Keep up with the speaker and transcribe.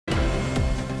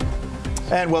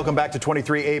And welcome back to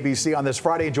 23 ABC on this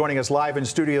Friday. Joining us live in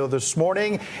studio this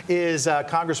morning is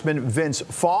Congressman Vince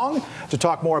Fong to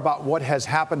talk more about what has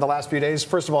happened the last few days.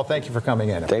 First of all, thank you for coming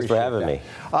in. Thanks for having me.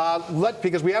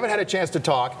 Because we haven't had a chance to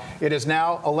talk. It is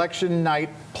now election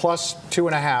night plus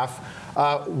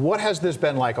 2.5. What has this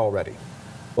been like already?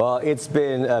 Well, it's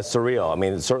been surreal. I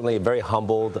mean, certainly very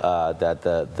humbled that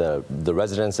the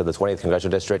residents of the 20th Congressional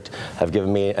District have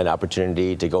given me an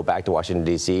opportunity to go back to Washington,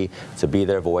 D.C., to be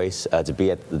their voice, to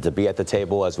be at the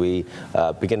table as we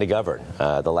begin to govern.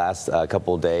 The last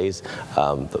couple of days,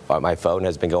 my phone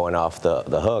has been going off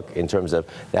the hook in terms of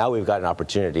now we've got an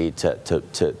opportunity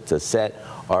to set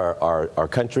our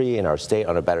country and our state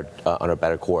on a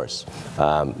better course.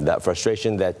 That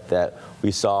frustration that we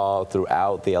saw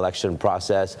throughout the election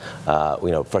process,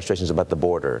 frustrations about the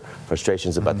border,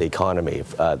 frustrations about the economy,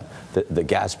 the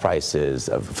gas prices,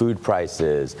 food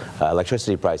prices,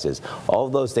 electricity prices, all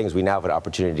of those things we now have an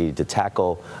opportunity to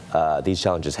tackle these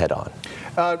challenges head on.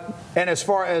 And as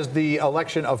far as the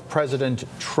election of President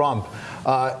Trump,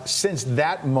 since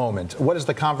that moment, what has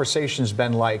the conversations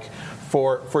been like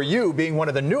for you, being one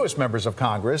of the newest members of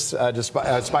Congress,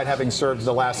 despite having served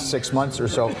the last 6 months or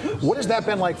so? What has that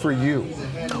been like for you?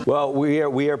 Well,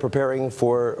 we are preparing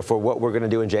for what we're going to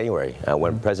do in January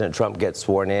when President Trump gets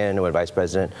sworn in, when Vice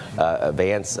President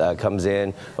Vance comes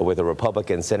in with a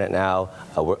Republican Senate now.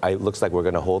 It looks like we're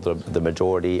going to hold the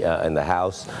majority in the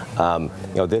House.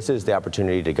 This is the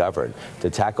opportunity to govern, to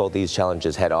tackle these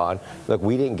challenges head on. Look,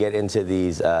 we didn't get into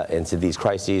these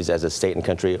crises as a state and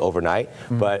country overnight,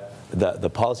 but the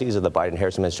policies of the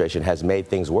Biden-Harris administration has made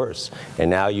things worse. And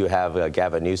now you have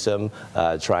Gavin Newsom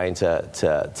trying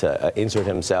to insert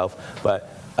himself. But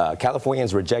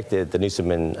Californians rejected the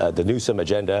Newsom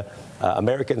agenda.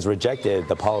 Americans rejected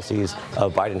the policies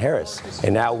of Biden-Harris,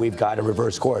 and now we've got to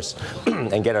reverse course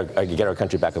and get our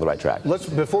country back on the right track.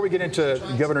 Before we get into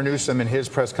Governor Newsom and his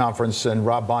press conference and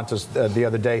Rob Bontas the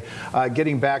other day,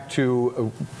 getting back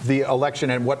to the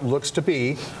election and what looks to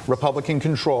be Republican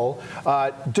control,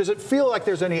 does it feel like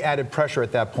there's any added pressure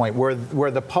at that point,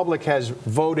 where the public has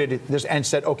voted this and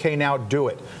said, "Okay, now do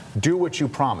it, do what you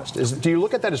promised"? Do you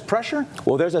look at that as pressure?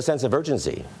 Well, there's a sense of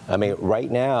urgency. I mean,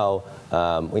 right now,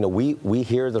 we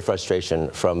hear the frustration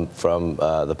from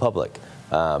the public.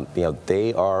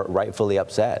 They are rightfully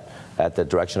upset at the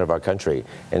direction of our country,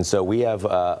 and so we have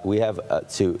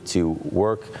to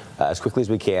work as quickly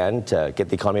as we can to get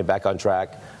the economy back on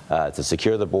track, to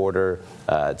secure the border,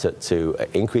 to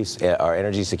increase our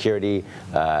energy security,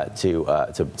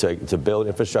 to build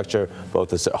infrastructure, both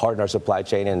to harden our supply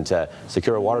chain and to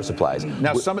secure our water supplies.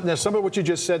 Now, some of what you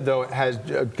just said, though, has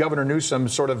Governor Newsom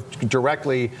sort of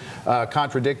directly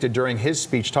contradicted during his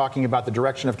speech, talking about the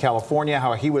direction of California,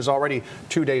 how he was already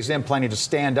 2 days in planning to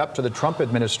stand up to the Trump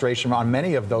administration on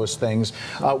many of those things.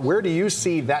 Where do you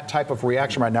see that type of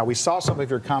reaction right now? We saw some of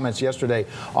your comments yesterday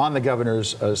on the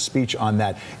governor's speech on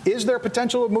that. Is there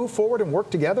potential to move forward and work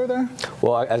together there?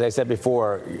 Well, as I said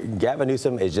before, Gavin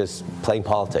Newsom is just playing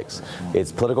politics.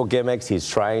 It's political gimmicks. He's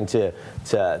trying to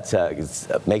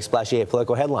make splashy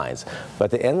political headlines. But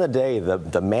at the end of the day,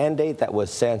 the mandate that was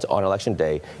sent on Election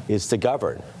Day is to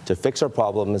govern, to fix our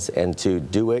problems, and to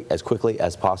do it as quickly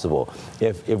as possible.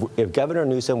 If Governor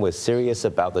Newsom was serious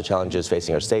about the challenges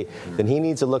facing our state, then he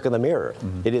needs to look in the mirror.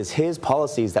 It is his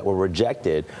policies that were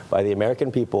rejected by the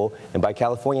American people and by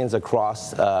Californians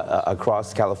across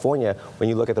California when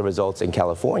you look at the results in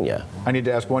California. I need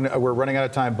to ask one. We're running out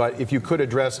of time, but if you could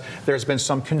address, there's been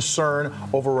some concern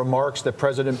over remarks that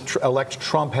President-elect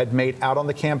Trump had made out on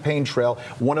the campaign trail.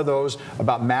 One of those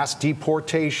about mass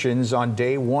deportations on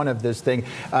day one of this thing.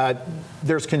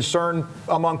 There's concern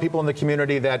among people in the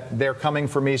community that they're coming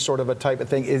for me, sort of a type of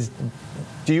thing.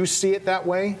 Do you see it that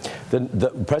way?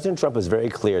 President Trump is very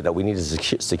clear that we need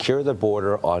to secure the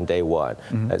border on day one.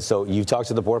 So you've talked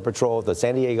to the Border Patrol. The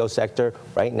San Diego sector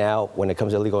right now, when it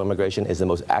comes to illegal immigration, is the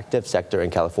most active sector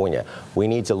in California. We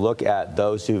need to look at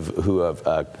those who have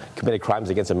committed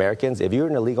crimes against Americans. If you're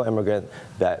an illegal immigrant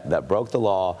that broke the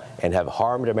law and have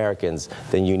harmed Americans,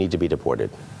 then you need to be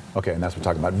deported. Okay, and that's what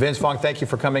we're talking about. Vince Fong, thank you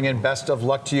for coming in. Best of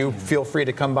luck to you. Feel free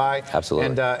to come by.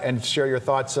 Absolutely. And share your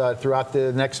thoughts throughout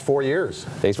the next 4 years.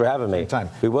 Thanks for having me. Time.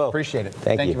 We will. Appreciate it.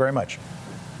 Thank you very much.